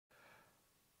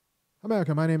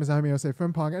America, my name is Jaime Jose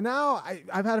Frimpong, and now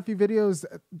I've had a few videos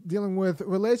dealing with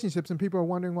relationships, and people are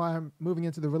wondering why I'm moving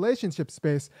into the relationship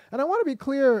space. And I want to be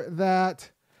clear that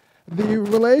the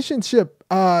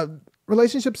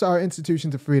relationships are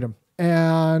institutions of freedom,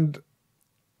 and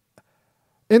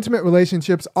intimate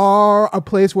relationships are a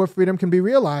place where freedom can be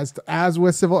realized, as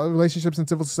with civil relationships in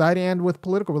civil society and with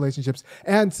political relationships.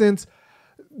 And since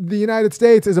the United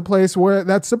States is a place where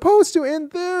that's supposed to, in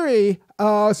theory,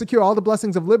 secure all the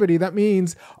blessings of liberty. That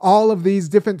means all of these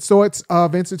different sorts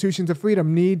of institutions of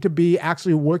freedom need to be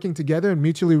actually working together and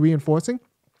mutually reinforcing.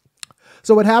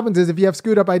 So what happens is if you have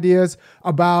screwed up ideas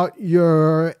about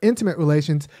your intimate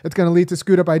relations, it's going to lead to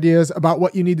screwed up ideas about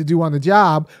what you need to do on the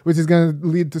job, which is going to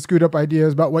lead to screwed up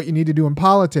ideas about what you need to do in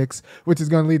politics, which is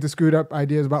going to lead to screwed up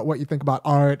ideas about what you think about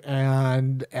art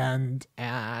and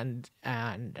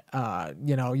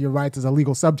your rights as a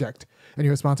legal subject and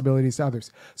your responsibilities to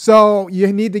others. So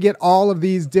you need to get all of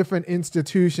these different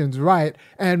institutions right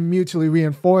and mutually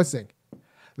reinforcing.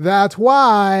 That's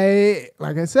why,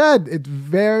 like I said, it's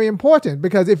very important,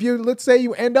 because if let's say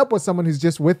you end up with someone who's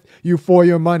just with you for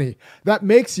your money, that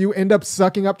makes you end up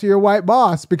sucking up to your white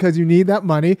boss because you need that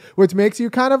money, which makes you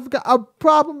kind of a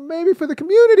problem maybe for the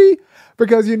community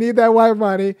because you need that white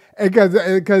money,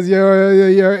 because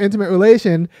your intimate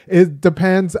relation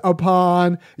depends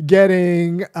upon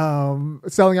getting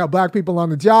selling out black people on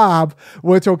the job,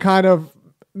 which will kind of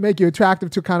make you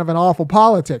attractive to kind of an awful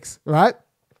politics, right?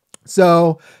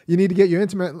 So you need to get your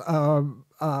intimate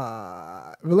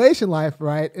relation life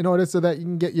right in order so that you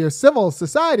can get your civil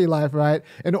society life right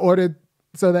in order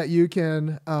so that you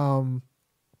can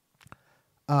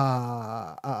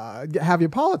have your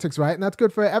politics right. And that's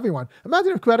good for everyone.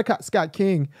 Imagine if Coretta Scott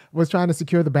King was trying to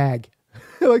secure the bag.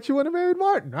 Like she wouldn't have married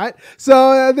Martin, right?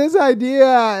 So this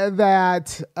idea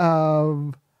that...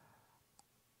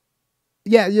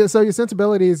 so your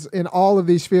sensibilities in all of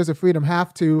these spheres of freedom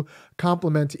have to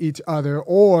complement each other,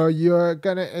 or you're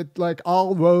gonna,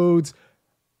 all roads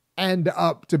end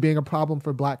up to being a problem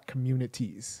for black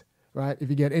communities, right? If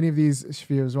you get any of these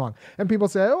spheres wrong. And people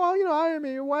say, oh, well,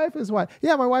 your wife is white.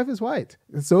 Yeah, my wife is white.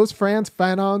 And so is Frantz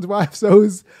Fanon's wife. So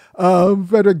is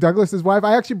Frederick Douglass's wife.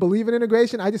 I actually believe in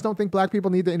integration. I just don't think black people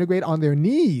need to integrate on their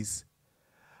knees.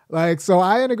 So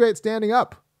I integrate standing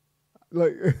up.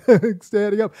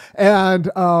 Standing up, and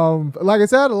like I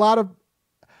said, a lot of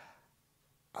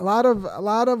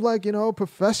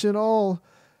professional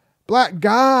black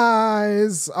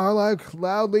guys are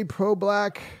loudly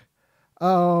pro-black,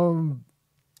 and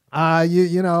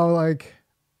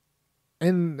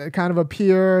kind of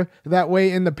appear that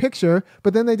way in the picture,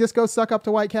 but then they just go suck up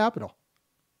to white capital.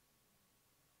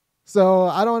 So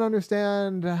I don't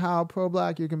understand how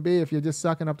pro-black you can be if you're just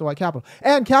sucking up to white capital,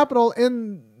 and capital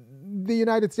in the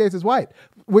United States is white,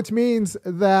 which means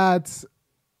you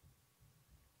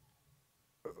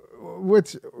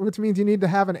need to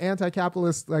have an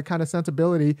anti-capitalist kind of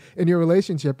sensibility in your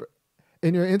relationship,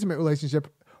 in your intimate relationship,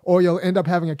 or you'll end up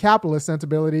having a capitalist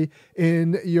sensibility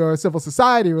in your civil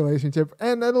society relationship,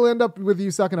 and it'll end up with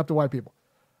you sucking up to white people.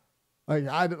 I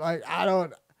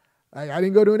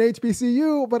didn't go to an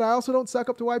HBCU, but I also don't suck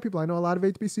up to white people. I know a lot of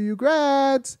HBCU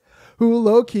grads who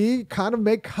low-key kind of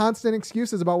make constant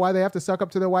excuses about why they have to suck up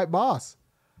to their white boss.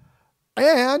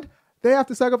 And they have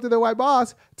to suck up to their white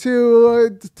boss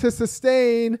to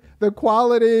sustain the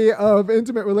quality of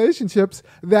intimate relationships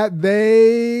that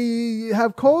they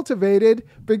have cultivated,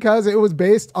 because it was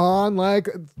based on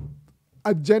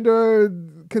a gender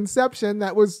conception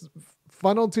that was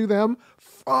funneled to them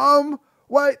from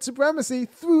white supremacy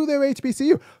through their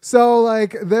HBCU. So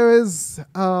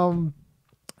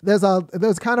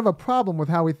there's kind of a problem with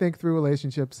how we think through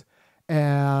relationships,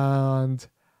 and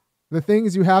the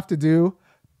things you have to do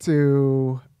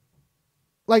to,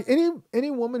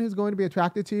 any woman who's going to be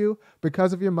attracted to you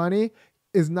because of your money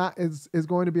is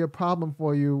going to be a problem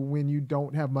for you when you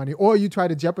don't have money, or you try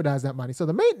to jeopardize that money. So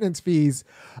the maintenance fees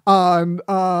on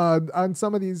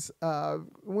some of these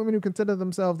women who consider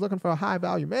themselves looking for a high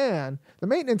value man, the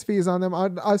maintenance fees on them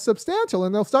are substantial,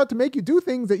 and they'll start to make you do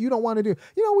things that you don't want to do.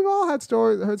 We've all heard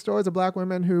stories of black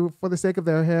women who, for the sake of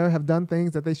their hair, have done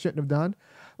things that they shouldn't have done.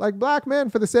 Like black men,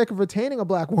 for the sake of retaining a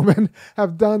black woman,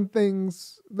 have done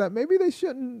things that maybe they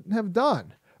shouldn't have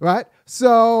done. Right.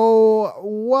 So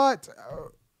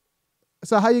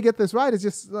how you get this right is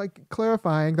just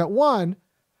clarifying that, one,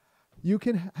 there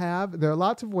are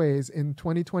lots of ways in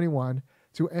 2021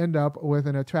 to end up with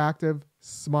an attractive,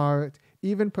 smart,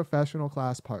 even professional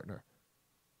class partner.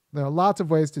 There are lots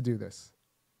of ways to do this.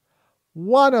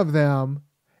 One of them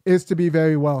is to be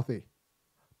very wealthy,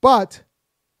 but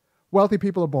wealthy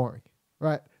people are boring,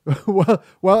 right? well,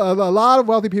 a lot of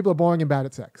wealthy people are boring and bad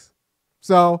at sex.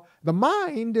 So the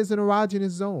mind is an erogenous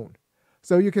zone.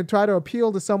 So you can try to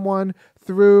appeal to someone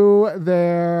through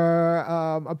their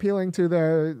appealing to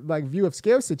their like view of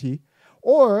scarcity,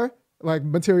 or like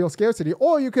material scarcity,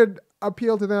 or you could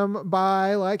appeal to them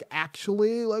by like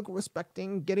actually like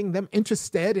respecting, getting them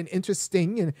interested in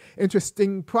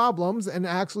interesting problems, and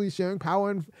actually sharing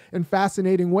power in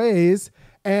fascinating ways,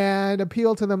 and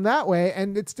appeal to them that way.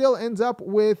 And it still ends up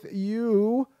with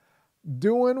you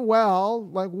doing well,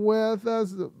 like with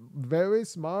a very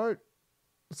smart,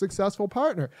 successful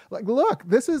partner. Like, look,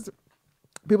 this is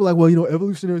people are like, well,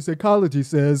 evolutionary psychology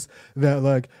says that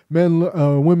like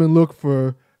women look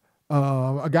for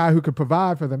a guy who could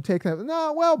provide for them, take them.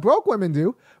 No, well, broke women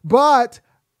do, but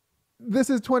this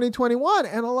is 2021,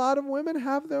 and a lot of women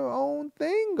have their own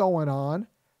thing going on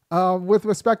with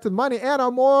respect to money, and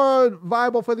are more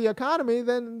viable for the economy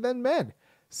than men.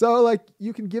 So like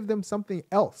you can give them something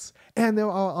else. And there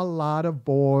are a lot of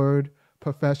bored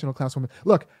professional class women.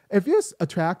 Look, if you're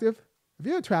attractive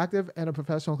and a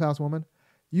professional class woman,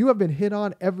 you have been hit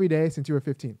on every day since you were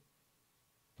 15.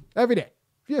 Every day.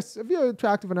 If you're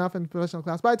attractive enough in professional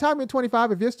class, by the time you're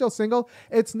 25, if you're still single,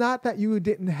 it's not that you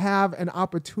didn't have an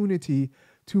opportunity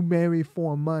to marry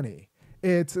for money.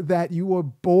 It's that you were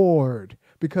bored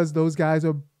because those guys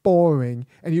are boring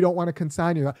and you don't want to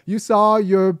consign your life. You saw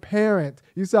your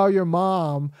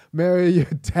mom marry your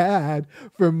dad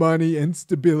for money and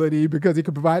stability because he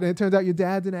could provide, and it turns out your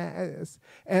dad's an ass,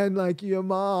 and like your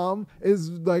mom is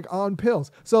like on pills.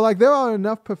 So like there are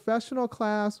enough professional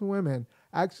class women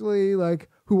actually like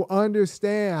who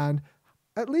understand,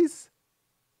 at least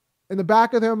in the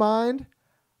back of their mind,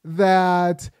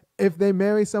 that if they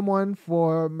marry someone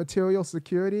for material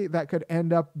security, that could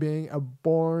end up being a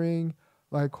boring,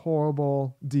 like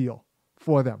horrible deal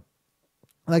for them.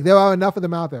 Like there are enough of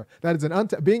them out there. That is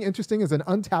being interesting is an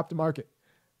untapped market.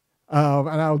 And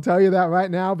I'll tell you that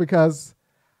right now because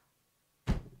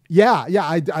I've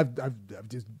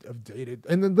dated,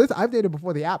 and then listen, I've dated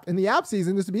before the app. In the app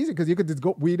season, this would be easy because you could just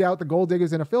go weed out the gold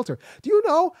diggers in a filter. Do you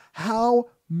know how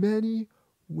many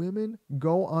women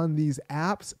go on these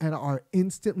apps and are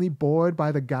instantly bored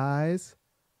by the guys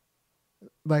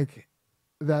like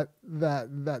that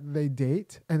they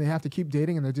date, and they have to keep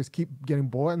dating, and they just keep getting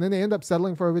bored, and then they end up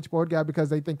settling for a rich bored guy because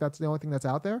they think that's the only thing that's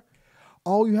out there?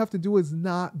 All you have to do is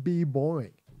not be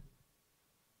boring.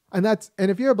 And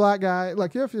if you're a black guy,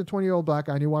 like if you're a 20-year-old black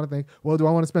guy and you want to think, well, do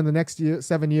I want to spend the next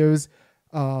 7 years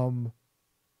learning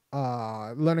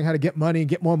how to get money and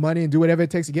get more money and do whatever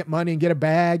it takes to get money and get a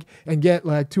bag and get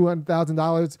like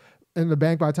 $200,000 in the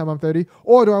bank by the time I'm 30?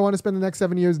 Or do I want to spend the next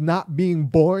 7 years not being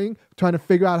boring, trying to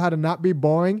figure out how to not be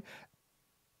boring?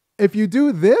 If you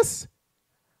do this,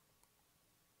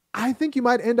 I think you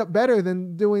might end up better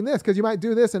than doing this, because you might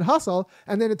do this and hustle,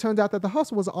 and then it turns out that the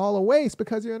hustle was all a waste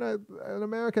because you're in an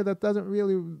America that doesn't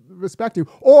really respect you,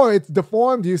 or it's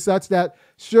deformed you such that,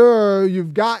 sure,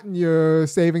 you've gotten your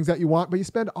savings that you want, but you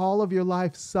spend all of your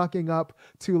life sucking up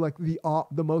to like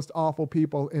the most awful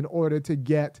people in order to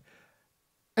get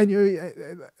the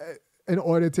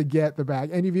bag,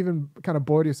 and you've even kind of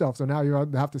bored yourself, so now you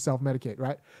have to self-medicate,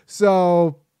 right?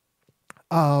 So,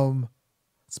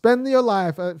 spend your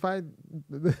life.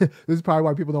 This is probably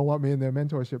why people don't want me in their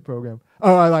mentorship program.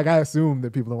 Oh, I assume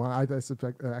that people don't want. I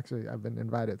suspect. Actually, I've been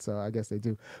invited, so I guess they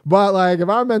do. But like, if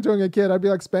I'm mentoring a kid, I'd be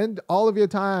like, spend all of your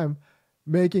time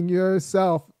making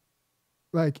yourself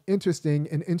like interesting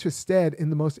and interested in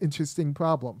the most interesting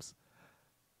problems,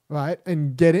 right?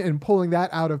 And pulling that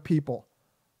out of people,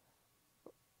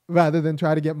 rather than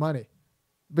try to get money.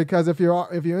 Because if you're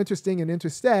interesting and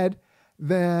interested,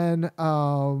 then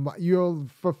you'll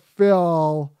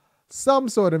fulfill some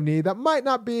sort of need that might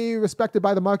not be respected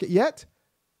by the market yet,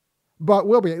 but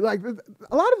will be. Like,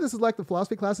 a lot of this is like the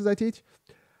philosophy classes I teach.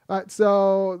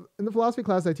 So in the philosophy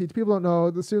class I teach,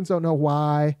 the students don't know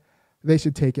why they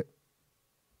should take it.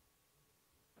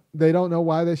 They don't know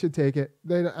why they should take it.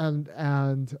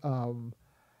 And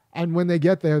when they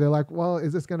get there, they're like, well,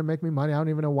 is this going to make me money? I don't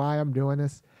even know why I'm doing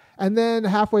this. And then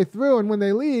halfway through, and when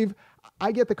they leave,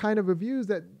 I get the kind of reviews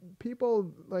that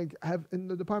people like have in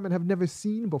the department have never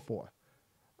seen before.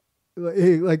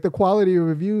 Like the quality of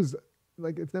reviews,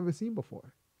 like it's never seen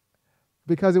before,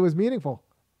 because it was meaningful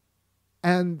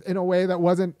and in a way that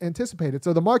wasn't anticipated.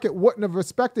 So the market wouldn't have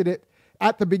respected it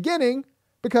at the beginning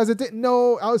because it didn't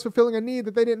know I was fulfilling a need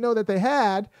that they didn't know that they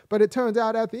had. But it turns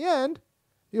out at the end,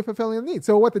 you're fulfilling a need.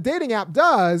 So what the dating app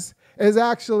does is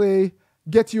actually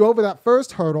get you over that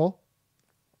first hurdle.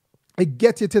 It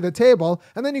gets you to the table,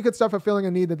 and then you could start fulfilling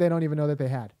a need that they don't even know that they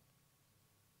had.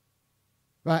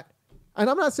 Right? And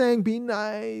I'm not saying be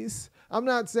nice. I'm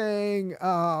not saying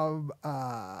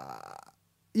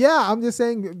Yeah, I'm just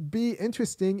saying be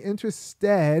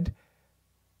interested,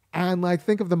 and like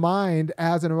think of the mind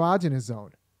as an erogenous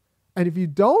zone. And if you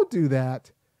don't do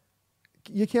that,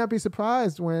 you can't be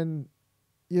surprised when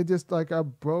you're just like a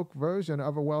broke version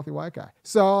of a wealthy white guy.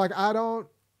 So like I don't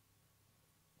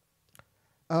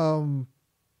um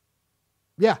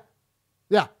yeah.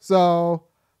 Yeah. So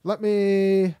let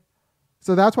me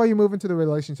so that's why you move into the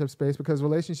relationship space, because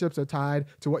relationships are tied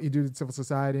to what you do in civil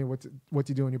society and what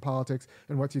you do in your politics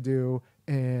and what you do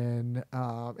in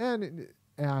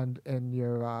and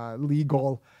your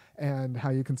legal and how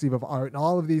you conceive of art, and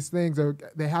all of these things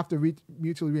they have to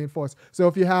mutually reinforce. So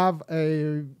if you have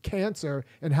a cancer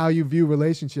in how you view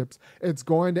relationships, it's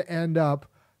going to end up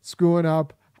screwing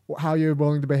up how you're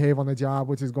willing to behave on the job,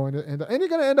 which is going to end up, and you're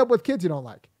going to end up with kids you don't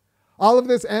like. All of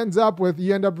this ends up with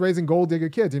you end up raising gold digger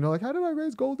kids. Like, how did I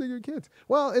raise gold digger kids?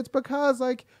 Well, it's because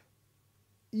like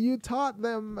you taught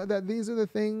them that these are the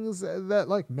things that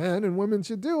like men and women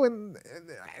should do, and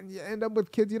you end up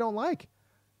with kids you don't like.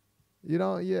 You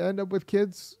end up with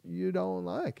kids you don't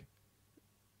like.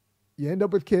 You end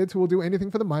up with kids who will do anything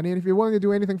for the money, and if you're willing to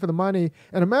do anything for the money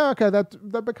in America,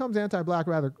 that becomes anti-black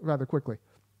rather quickly.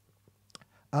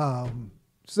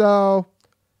 So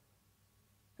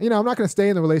I'm not going to stay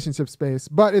in the relationship space,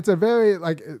 but it's a very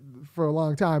for a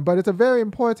long time, but it's a very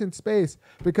important space,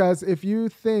 because if you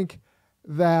think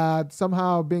that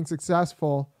somehow being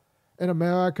successful in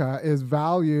America is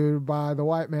valued by the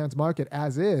white man's market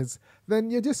as is,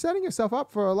 then you're just setting yourself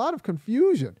up for a lot of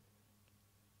confusion.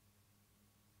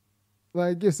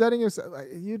 Like you're setting yourself,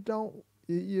 you don't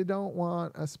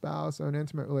want a spouse or an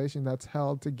intimate relation that's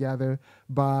held together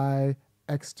by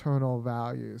external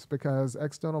values, because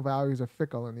external values are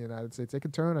fickle in the United States. They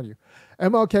can turn on you.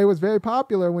 MLK was very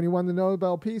popular when he won the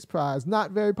Nobel Peace Prize.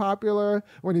 Not very popular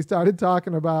when he started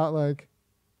talking about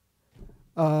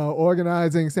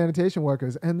organizing sanitation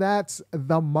workers, and that's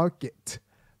the market.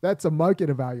 That's a market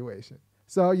evaluation.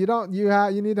 So you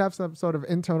need to have some sort of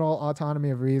internal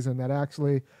autonomy of reason that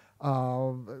actually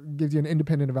gives you an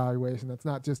independent evaluation. That's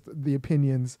not just the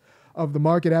opinions of the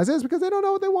market as is, because they don't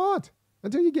know what they want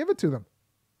until you give it to them.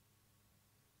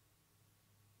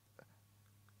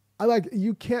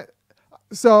 You can't.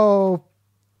 So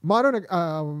modern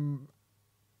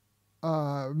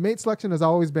mate selection has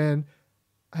always been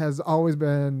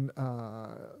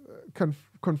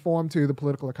conformed to the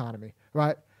political economy,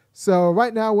 right? So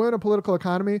right now we're in a political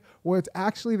economy where it's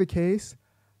actually the case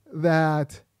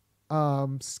that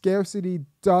scarcity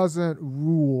doesn't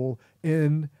rule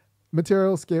in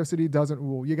material scarcity doesn't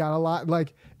rule. You got a lot,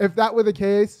 if that were the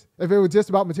case, if it was just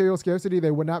about material scarcity,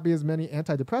 there would not be as many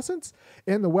antidepressants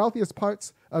in the wealthiest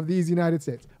parts of these United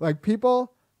States.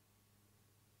 People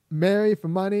marry for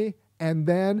money and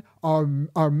then are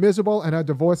miserable and are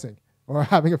divorcing or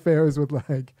having affairs with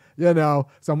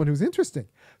someone who's interesting.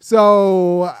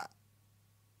 So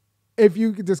if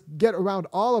you could just get around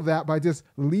all of that by just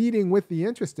leading with the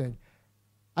interesting,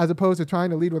 as opposed to trying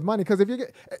to lead with money, because if you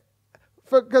get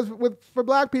for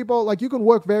black people, you can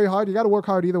work very hard. You got to work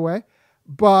hard either way.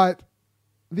 But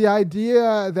the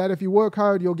idea that if you work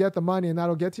hard, you'll get the money and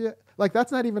that'll get you,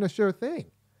 that's not even a sure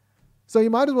thing. So you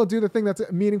might as well do the thing that's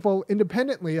meaningful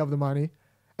independently of the money.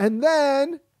 And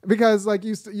then, because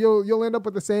you'll end up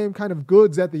with the same kind of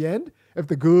goods at the end. If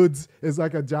the goods is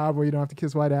a job where you don't have to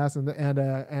kiss white ass and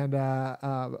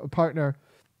a partner,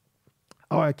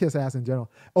 or kiss ass in general,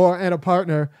 and a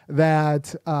partner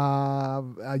that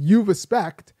you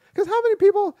respect. Because how many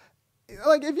people,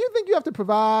 if you think you have to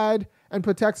provide and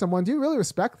protect someone, do you really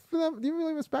respect them? Do you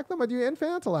really respect them, or do you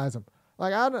infantilize them? I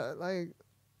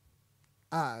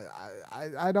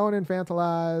don't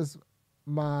infantilize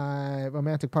my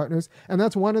romantic partners, and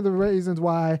that's one of the reasons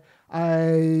why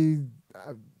it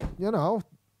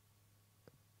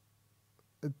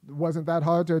wasn't that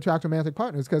hard to attract romantic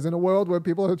partners, because in a world where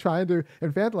people are trying to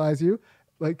infantilize you,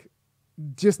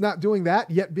 just not doing that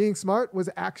yet being smart was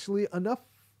actually enough,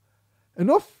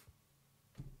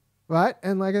 right?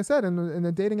 And like I said, in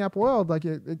the dating app world,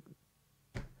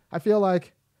 I feel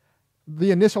like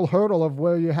the initial hurdle of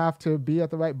where you have to be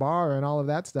at the right bar and all of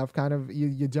that stuff, kind of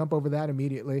you jump over that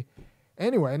immediately.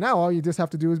 Anyway, now all you just have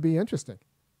to do is be interesting.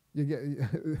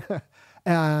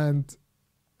 And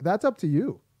that's up to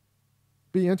you.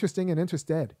 Be interesting and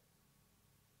interested,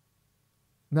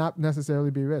 not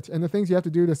necessarily be rich. And the things you have to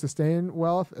do to sustain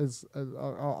wealth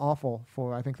are awful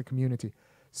for, I think, the community.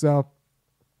 So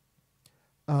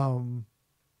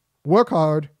work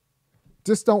hard.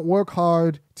 Just don't work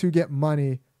hard to get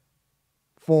money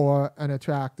for an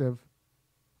attractive,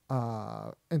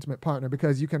 intimate partner,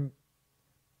 because you have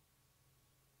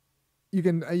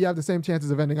the same chances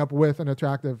of ending up with an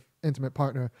attractive intimate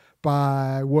partner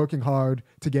by working hard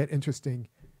to get interesting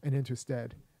and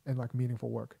interested in like meaningful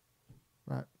work,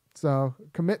 right? So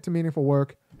commit to meaningful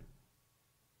work,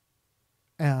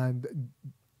 and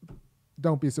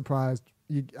don't be surprised.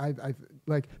 I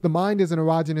like the mind is an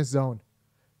erogenous zone.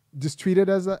 Just treat it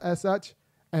as such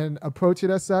and approach it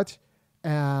as such,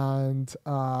 and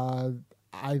I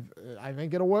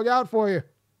think it'll work out for you.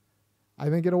 I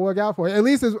think it'll work out for you. At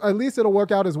least it'll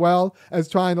work out as well as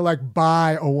trying to like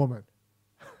buy a woman.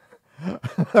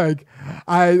 Like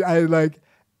I like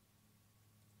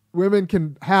women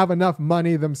can have enough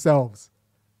money themselves.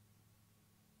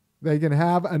 They can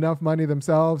have enough money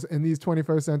themselves in these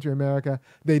 21st century America.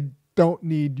 They don't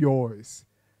need yours.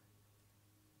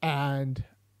 And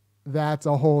that's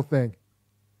a whole thing.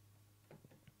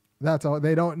 That's all.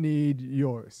 They don't need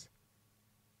yours.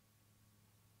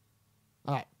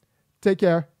 All right. Take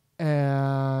care.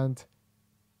 And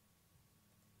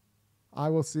I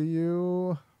will see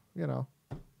you,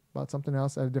 about something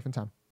else at a different time.